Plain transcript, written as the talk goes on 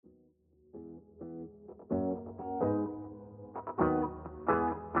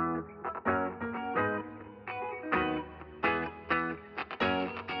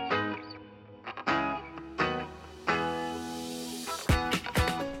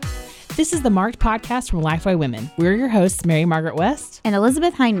This is the Marked podcast from Lifeway Women. We're your hosts, Mary Margaret West and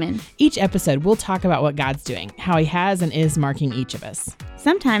Elizabeth Heineman. Each episode, we'll talk about what God's doing, how he has and is marking each of us.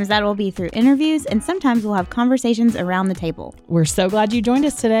 Sometimes that will be through interviews, and sometimes we'll have conversations around the table. We're so glad you joined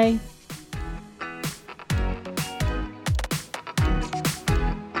us today.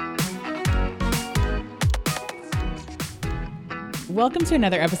 Welcome to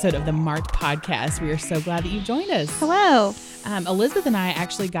another episode of the Marked podcast. We are so glad that you joined us. Hello. Elizabeth and I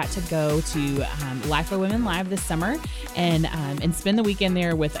actually got to go to Lifeway Women Live this summer and spend the weekend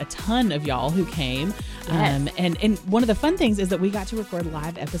there with a ton of y'all who came. Yes. And one of the fun things is that we got to record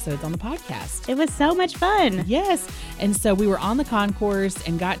live episodes on the podcast. It was so much fun. Yes. And so we were on the concourse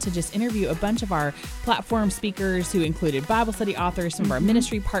and got to just interview a bunch of our platform speakers who included Bible study authors, some of our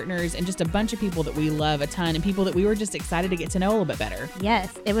ministry partners, and just a bunch of people that we love a ton and people that we were just excited to get to know a little bit better.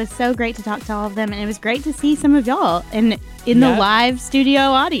 Yes. It was so great to talk to all of them. And it was great to see some of y'all in the live studio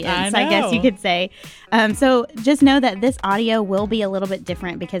audience, I guess you could say. So just know that this audio will be a little bit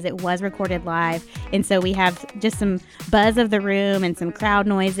different because it was recorded live. And so we have just some buzz of the room and some crowd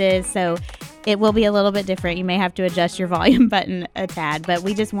noises. So it will be a little bit different. You may have to adjust your volume button a tad, but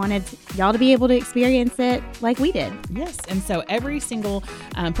we just wanted y'all to be able to experience it like we did. Yes. And so every single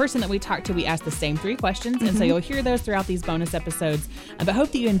person that we talked to, we asked the same 3 questions. Mm-hmm. And so you'll hear those throughout these bonus episodes. But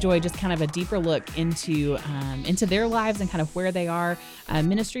hope that you enjoy just kind of a deeper look into their lives and kind of where they are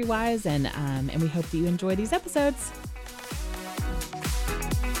ministry-wise. And we hope that you enjoy these episodes.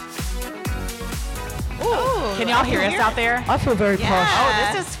 Ooh, can y'all hear us out there? I feel very posh.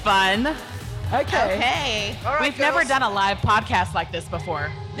 Oh, this is fun. Okay. All right, We've never done a live podcast like this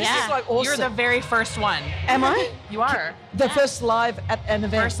before. This is like awesome. You're the very first one. Am I? You are. The first live at an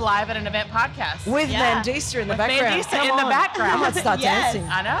event. First live at an event podcast. With Mandisa in the background. Mandisa in the background. I might start dancing.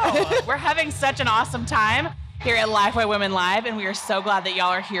 I know. We're having such an awesome time here at Lifeway Women Live, and we are so glad that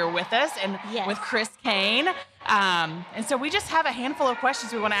y'all are here with us and with Chris Kane. And so we just have a handful of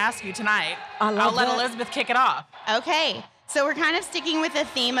questions we want to ask you tonight. I'll let Elizabeth kick it off. Okay. So we're kind of sticking with the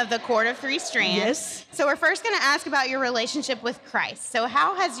theme of the cord of 3 strands. Yes. So we're first going to ask about your relationship with Christ. So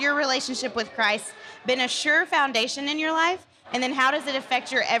how has your relationship with Christ been a sure foundation in your life? And then how does it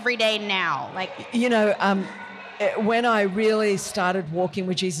affect your everyday now? When I really started walking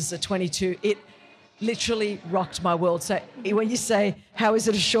with Jesus at 22, it literally rocked my world. So when you say, how is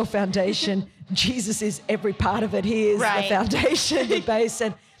it a sure foundation? Jesus is every part of it. He is the foundation, the base.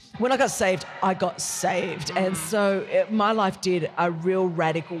 And when I got saved, I got saved. And so my life did a real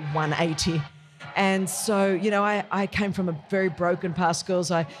radical 180. And so, I came from a very broken past.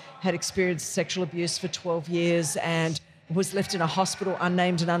 Girls, I had experienced sexual abuse for 12 years and was left in a hospital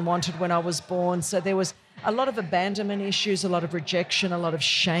unnamed and unwanted when I was born. So there was a lot of abandonment issues, a lot of rejection, a lot of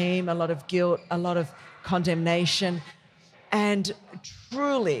shame, a lot of guilt, a lot of condemnation. And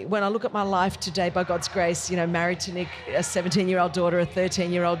truly, when I look at my life today, by God's grace, married to Nick, a 17-year-old daughter, a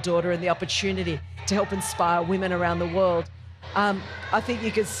 13-year-old daughter, and the opportunity to help inspire women around the world, I think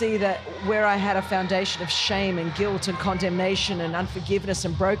you could see that where I had a foundation of shame and guilt and condemnation and unforgiveness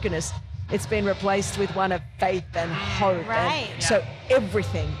and brokenness, it's been replaced with one of faith and hope. Right. And so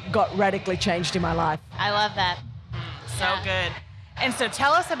everything got radically changed in my life. I love that. So good. And so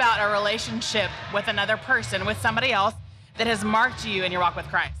tell us about a relationship with another person, with somebody else, that has marked you in your walk with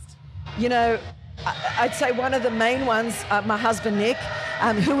Christ. I'd say one of the main ones, my husband Nick,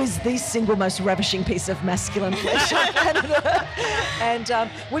 who is the single most ravishing piece of masculine flesh on planet Earth. And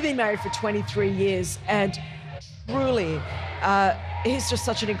we've been married for 23 years, and truly, he's just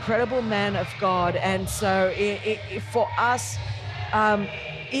such an incredible man of God. And so for us,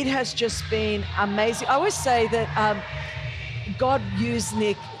 it has just been amazing. I always say that God used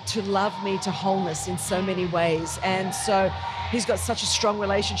Nick to love me to wholeness in so many ways. And so he's got such a strong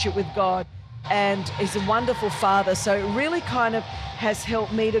relationship with God, and he's a wonderful father. So it really kind of has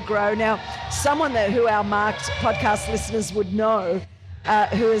helped me to grow. Now, someone who our Marked podcast listeners would know,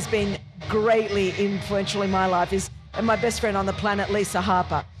 who has been greatly influential in my life, is my best friend on the planet, Lisa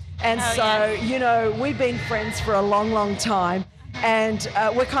Harper. And we've been friends for a long, long time. And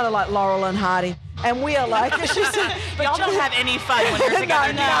we're kind of like Laurel and Hardy. And we are like... Y'all don't have any fun when you're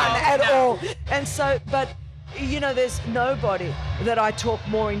together. None at all. And so, but, there's nobody that I talk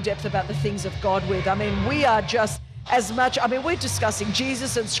more in depth about the things of God with. I mean, we are just as much... we're discussing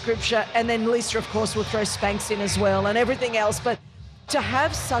Jesus and Scripture, and then Lisa, of course, will throw Spanx in as well and everything else. But to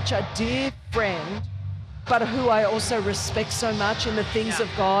have such a dear friend, but who I also respect so much in the things of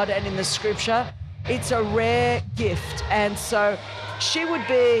God and in the Scripture, it's a rare gift. And so she would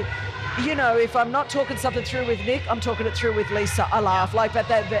be, if I'm not talking something through with Nick, I'm talking it through with Lisa. I laugh.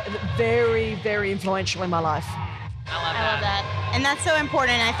 That very, very influential in my life. I love that. And that's so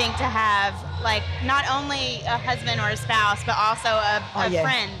important, I think, to have, like, not only a husband or a spouse, but also a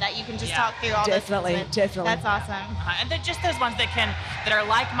friend that you can just talk through all this with. Definitely. That's awesome. And they're just those ones that are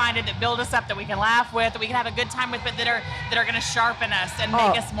like-minded, that build us up, that we can laugh with, that we can have a good time with, but that are going to sharpen us and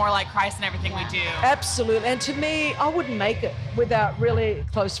make us more like Christ in everything we do. Absolutely. And to me, I wouldn't make it without really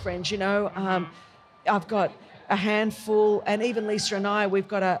close friends, you know. I've got a handful, and even Lisa and I, we've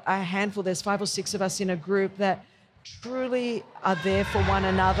got a handful. There's 5 or 6 of us in a group that truly are there for one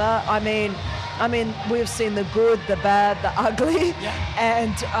another. I mean, we've seen the good, the bad, the ugly,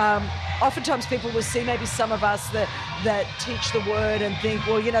 and oftentimes people will see maybe some of us that teach the word and think,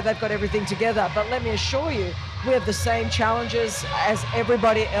 well, you know, they've got everything together. But let me assure you, we have the same challenges as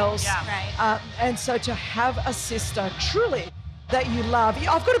everybody else. And so to have a sister truly that you love,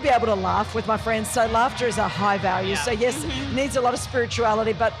 I've got to be able to laugh with my friends. So laughter is a high value. So yes, it needs a lot of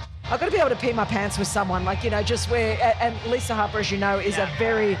spirituality, but I've got to be able to pee my pants with someone, like, you know, just where, and Lisa Harper, as you know, is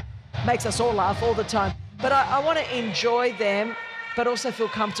makes us all laugh all the time. But I want to enjoy them, but also feel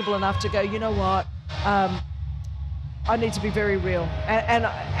comfortable enough to go, you know what, I need to be very real. And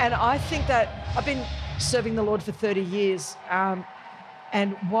I think that I've been serving the Lord for 30 years.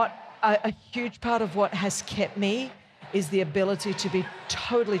 And what a huge part of what has kept me is the ability to be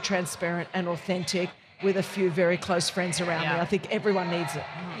totally transparent and authentic with a few very close friends around me. I think everyone needs it.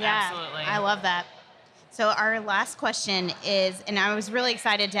 Yeah, absolutely. I love that. So our last question is, and I was really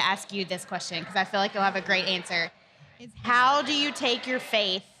excited to ask you this question because I feel like you'll have a great answer, is how do you take your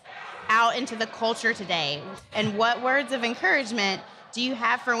faith out into the culture today? And what words of encouragement do you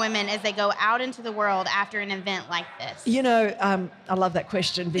have for women as they go out into the world after an event like this? You know, I love that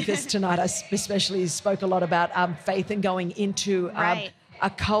question because tonight I especially spoke a lot about faith and going into a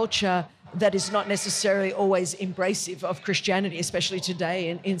culture that is not necessarily always embracive of Christianity, especially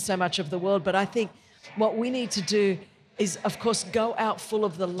today in so much of the world. But I think what we need to do is, of course, go out full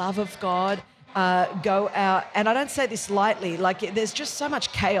of the love of God, go out, and I don't say this lightly, like there's just so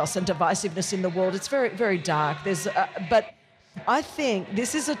much chaos and divisiveness in the world. It's very, very dark. But I think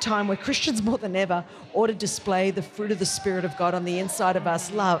this is a time where Christians more than ever ought to display the fruit of the Spirit of God on the inside of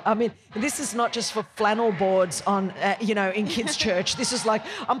us. Love. I mean, this is not just for flannel boards on, in kids' church. This is like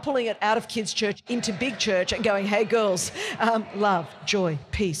I'm pulling it out of kids' church into big church and going, hey, girls, love, joy,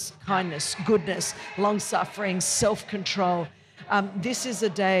 peace, kindness, goodness, long-suffering, self-control. This is a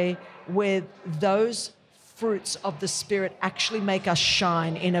day where those fruits of the Spirit actually make us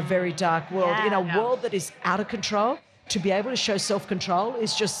shine in a very dark world, in a world that is out of control. To be able to show self-control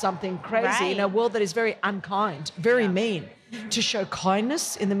is just something crazy in a world that is very unkind, very mean. To show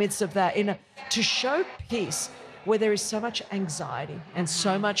kindness in the midst of that, to show peace where there is so much anxiety and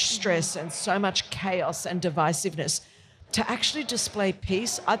so much stress and so much chaos and divisiveness. To actually display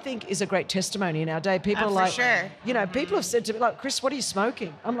peace, I think, is a great testimony in our day. People are like, people have said to me, like, Chris, what are you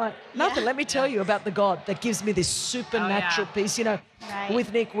smoking? I'm like, nothing. Let me tell you about the God that gives me this supernatural peace. You know,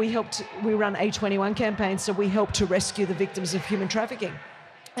 with Nick, we run A21 campaigns, so we help to rescue the victims of human trafficking.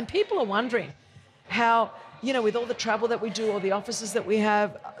 And people are wondering how, with all the travel that we do, all the offices that we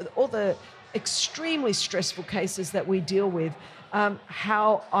have, all the extremely stressful cases that we deal with,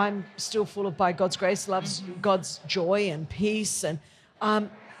 how I'm still full of, by God's grace, loves God's joy and peace. And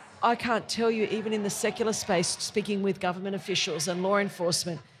I can't tell you, even in the secular space, speaking with government officials and law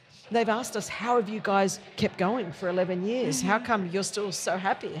enforcement, they've asked us, how have you guys kept going for 11 years? How come you're still so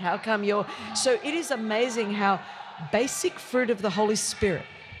happy? How come you're... So it is amazing how basic fruit of the Holy Spirit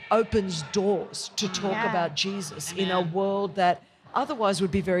opens doors to talk about Jesus in a world that otherwise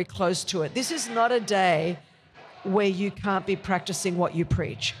would be very close to it. This is not a day where you can't be practicing what you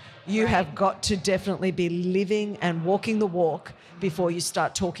preach. You have got to definitely be living and walking the walk before you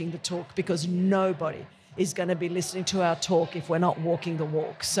start talking the talk, because nobody is going to be listening to our talk if we're not walking the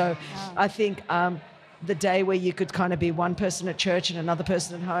walk. So I think the day where you could kind of be one person at church and another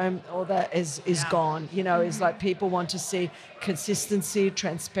person at home, all that is gone. Is like people want to see consistency,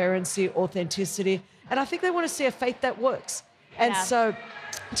 transparency, authenticity. And I think they want to see a faith that works. And so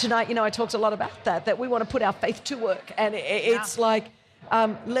tonight, I talked a lot about that we want to put our faith to work. And it's like,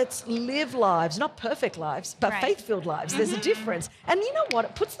 let's live lives, not perfect lives, but faith-filled lives. There's a difference. And you know what?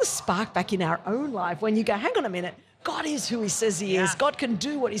 It puts the spark back in our own life when you go, hang on a minute, God is who he says he is. God can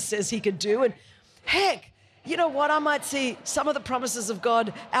do what he says he could do. And heck, you know what? I might see some of the promises of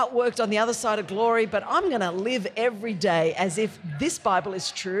God outworked on the other side of glory, but I'm going to live every day as if this Bible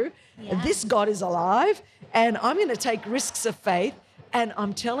is true, this God is alive, and I'm going to take risks of faith. And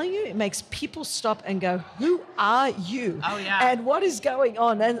I'm telling you, it makes people stop and go, who are you? Oh, yeah. And what is going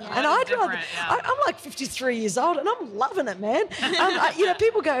on? And I'd rather, I'm like 53 years old and I'm loving it, man.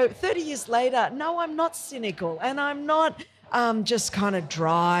 People go 30 years later, no, I'm not cynical and I'm not just kind of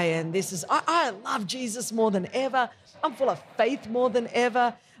dry. And I love Jesus more than ever. I'm full of faith more than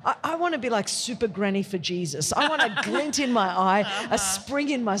ever. I want to be like super granny for Jesus. I want a glint in my eye, a spring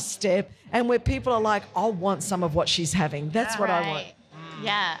in my step, and where people are like, I want some of what she's having. That's what I want.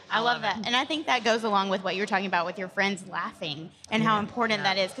 Yeah, I love that. And I think that goes along with what you were talking about with your friends laughing and how important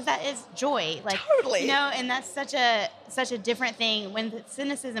that is, because that is joy. Like, totally. You know, and that's such a different thing. When the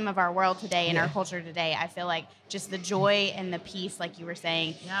cynicism of our world today and our culture today, I feel like just the joy and the peace, like you were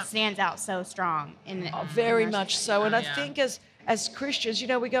saying, stands out so strong. Very much so. And I think as Christians, you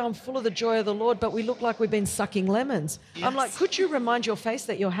know, we go, I'm full of the joy of the Lord, but we look like we've been sucking lemons. Yes. I'm like, could you remind your face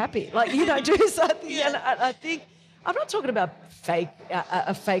that you're happy? Like, you know, do something. And I think, I'm not talking about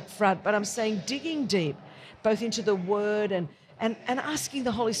a fake front, but I'm saying digging deep, both into the Word and asking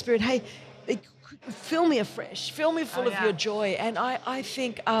the Holy Spirit, hey, fill me afresh, fill me full of your joy. And I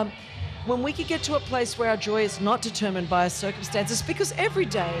think when we can get to a place where our joy is not determined by our circumstances, because every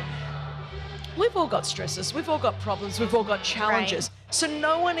day, we've all got stresses, we've all got problems, we've all got challenges. Right. So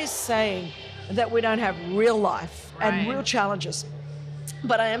no one is saying that we don't have real life and real challenges.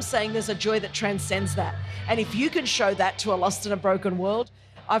 But I am saying there's a joy that transcends that. And if you can show that to a lost and a broken world,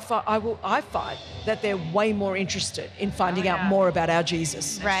 I find that they're way more interested in finding out more about our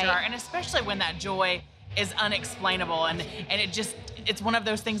Jesus. Right. Sure. And especially when that joy is unexplainable and it's one of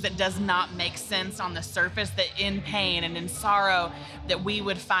those things that does not make sense on the surface, that in pain and in sorrow that we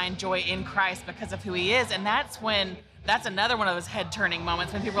would find joy in Christ because of who he is. And that's another one of those head turning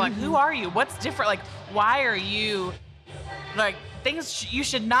moments when people are like, who are you? What's different? Like, why are you like things you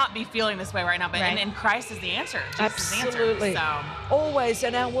should not be feeling this way right now, but and Christ is the answer. Jesus Absolutely. Is the answer, so. Always.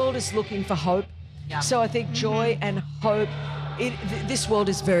 And our world is looking for hope. Yeah. So I think joy and hope, this world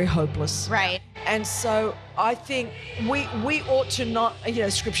is very hopeless. Right. And so I think we ought to not, you know,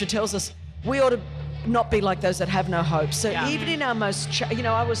 Scripture tells us we ought to not be like those that have no hope. So even in our most,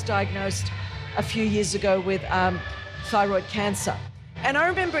 I was diagnosed a few years ago with thyroid cancer. And I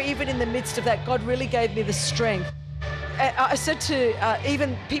remember even in the midst of that, God really gave me the strength. I said to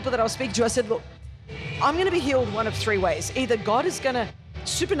even people that I was speaking to, I said, look, I'm going to be healed one of three ways. Either God is going to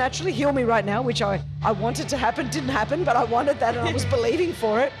supernaturally heal me right now, which I wanted to happen, didn't happen, but I wanted that and I was believing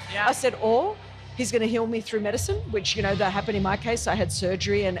for it. Yeah. I said, or he's going to heal me through medicine, which, you know, that happened in my case. I had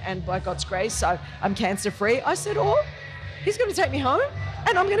surgery and by God's grace, I'm cancer free. I said, or he's going to take me home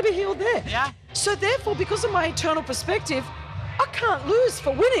and I'm going to be healed there. Yeah. So therefore, because of my eternal perspective, I can't lose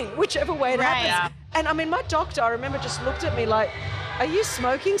for winning, whichever way it happens. Yeah. And I mean, my doctor, I remember, just looked at me like, are you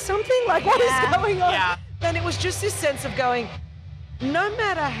smoking something? Like, what is going on? Yeah. And it was just this sense of going, no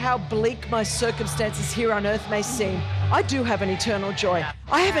matter how bleak my circumstances here on earth may seem, I do have an eternal joy. Yeah.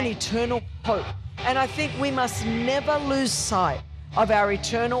 I have an eternal hope. And I think we must never lose sight of our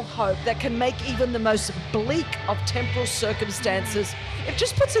eternal hope that can make even the most bleak of temporal circumstances. It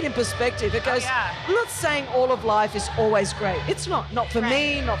just puts it in perspective. It goes, I'm not saying all of life is always great. It's not for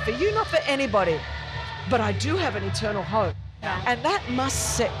me, not for you, not for anybody. But I do have an eternal hope. Yeah. And that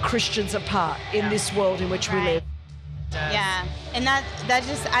must set Christians apart in this world in which we live. Yeah, and that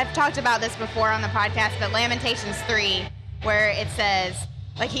just, I've talked about this before on the podcast, but Lamentations 3, where it says,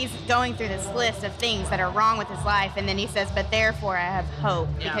 like, he's going through this list of things that are wrong with his life, and then he says, but therefore I have hope,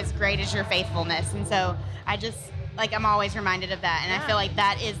 because great is your faithfulness. And so I just, like, I'm always reminded of that, and I feel like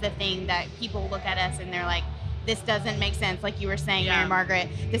that is the thing that people look at us and they're like, this doesn't make sense, like you were saying, Mary Margaret.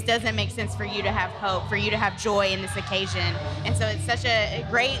 This doesn't make sense for you to have hope, for you to have joy in this occasion. And so it's such a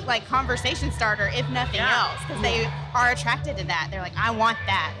great, like, conversation starter, if nothing else, because they are attracted to that. They're like, I want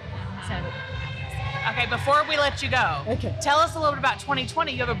that. So. Okay, before we let you go, tell us a little bit about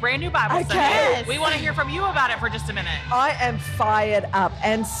 2020. You have a brand new Bible study. Yes. We want to hear from you about it for just a minute. I am fired up.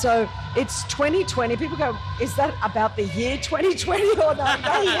 And so it's 2020. People go, is that about the year 2020 or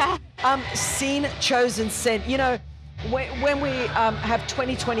not? Seen, chosen, sent. You know, when we have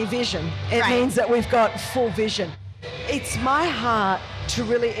 2020 vision, it means that we've got full vision. It's my heart to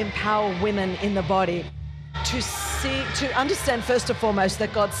really empower women in the body to understand first and foremost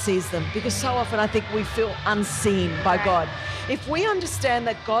that God sees them, because so often I think we feel unseen by God. If we understand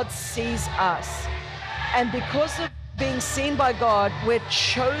that God sees us, and because of being seen by God, we're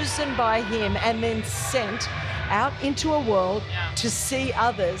chosen by him and then sent out into a world to see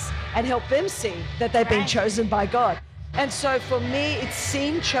others and help them see that they've been chosen by God. And so for me, it's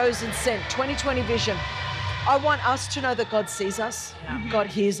seen, chosen, sent, 2020 vision. I want us to know that God sees us, God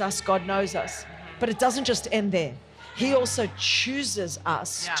hears us, God knows us. But it doesn't just end there. He also chooses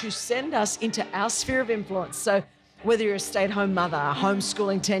us to send us into our sphere of influence. So whether you're a stay-at-home mother,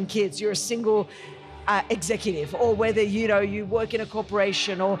 homeschooling 10 kids, you're a single executive, or whether, you work in a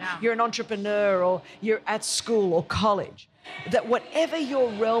corporation, or you're an entrepreneur, or you're at school or college, that whatever your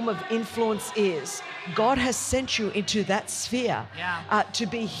realm of influence is, God has sent you into that sphere to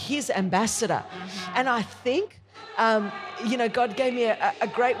be his ambassador. And I think, God gave me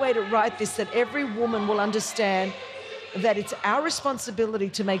a great way to write this, that every woman will understand that it's our responsibility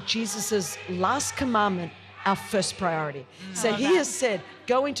to make Jesus's last commandment our first priority. So he has said,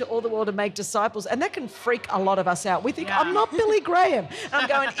 go into all the world and make disciples. And that can freak a lot of us out. We think, I'm not Billy Graham. And I'm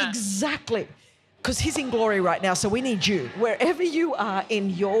going, exactly. Because he's in glory right now. So we need you, wherever you are in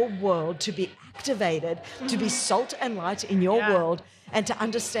your world, to be activated, to be salt and light in your world, and to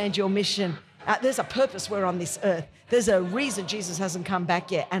understand your mission. There's a purpose we're on this earth. There's a reason Jesus hasn't come back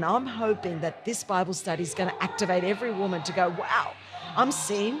yet. And I'm hoping that this Bible study is going to activate every woman to go, wow, I'm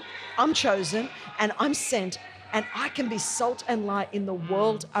seen, I'm chosen, and I'm sent, and I can be salt and light in the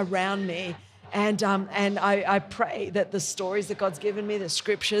world around me. And I pray that the stories that God's given me, the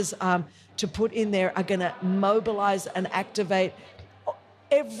scriptures to put in there, are going to mobilize and activate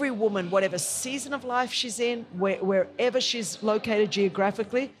every woman, whatever season of life she's in, wherever she's located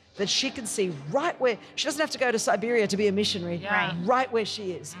geographically, that she can see right where, she doesn't have to go to Siberia to be a missionary, right where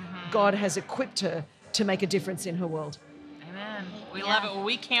she is. God has equipped her to make a difference in her world. Amen. We love it. Well,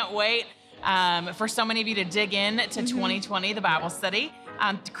 we can't wait for so many of you to dig in to 2020, the Bible study.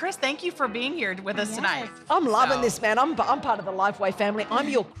 Chris, thank you for being here with us tonight. I'm loving this, man. I'm part of the Lifeway family. I'm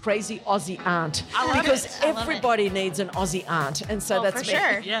your crazy Aussie aunt. Because everybody needs an Aussie aunt. And so that's me. For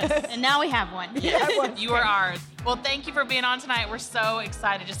sure. Yes. And now we have one. You are ours. Well, thank you for being on tonight. We're so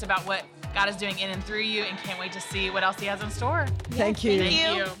excited just about what God is doing in and through you, and can't wait to see what else he has in store. Thank you.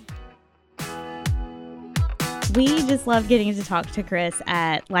 Thank you. We just love getting to talk to Chris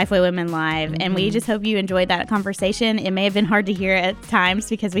at Lifeway Women Live, and we just hope you enjoyed that conversation. It may have been hard to hear at times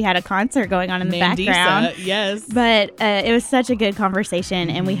because we had a concert going on in the background. Yes. But it was such a good conversation,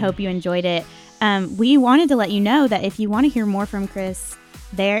 and we hope you enjoyed it. We wanted to let you know that if you want to hear more from Chris,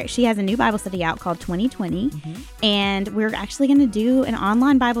 she has a new Bible study out called 2020, and we're actually going to do an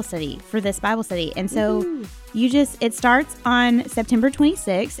online Bible study for this Bible study. And so it starts on September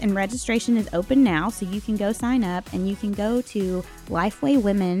 26th, and registration is open now, so you can go sign up, and you can go to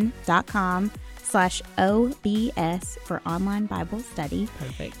lifewaywomen.com/OBS for online Bible study.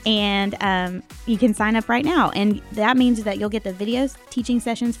 Perfect. And you can sign up right now, and that means that you'll get the videos, teaching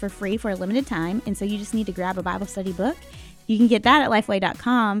sessions for free for a limited time, and so you just need to grab a Bible study book. You can get that at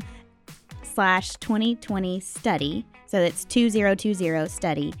lifeway.com/2020 study. So that's 2020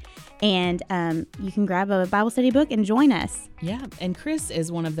 study. And you can grab a Bible study book and join us. Yeah. And Chris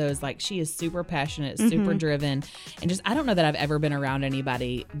is one of those, she is super passionate, super driven. And I don't know that I've ever been around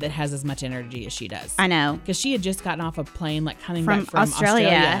anybody that has as much energy as she does. I know. Because she had just gotten off a plane, coming back from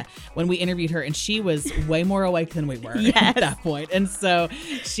Australia when we interviewed her. And she was way more awake than we were at that point. And so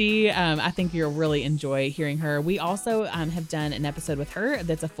she, I think you'll really enjoy hearing her. We also have done an episode with her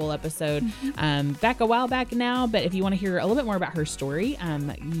that's a full episode back a while back now. But if you want to hear a little bit more about her story,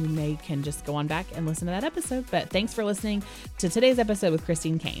 you can just go on back and listen to that episode. But thanks for listening to today's episode with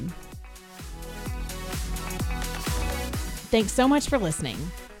Christine Caine. Thanks so much for listening.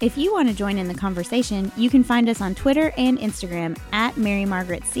 If you want to join in the conversation, you can find us on Twitter and Instagram at Mary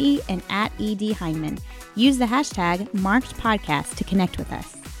Margaret C and at ED Heineman. Use the hashtag #MarkedPodcast to connect with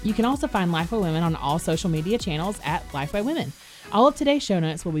us. You can also find Lifeway Women on all social media channels at Lifeway Women. All of today's show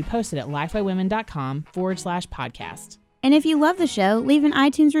notes will be posted at lifewaywomen.com/podcast. And if you love the show, leave an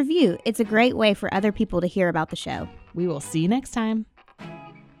iTunes review. It's a great way for other people to hear about the show. We will see you next time.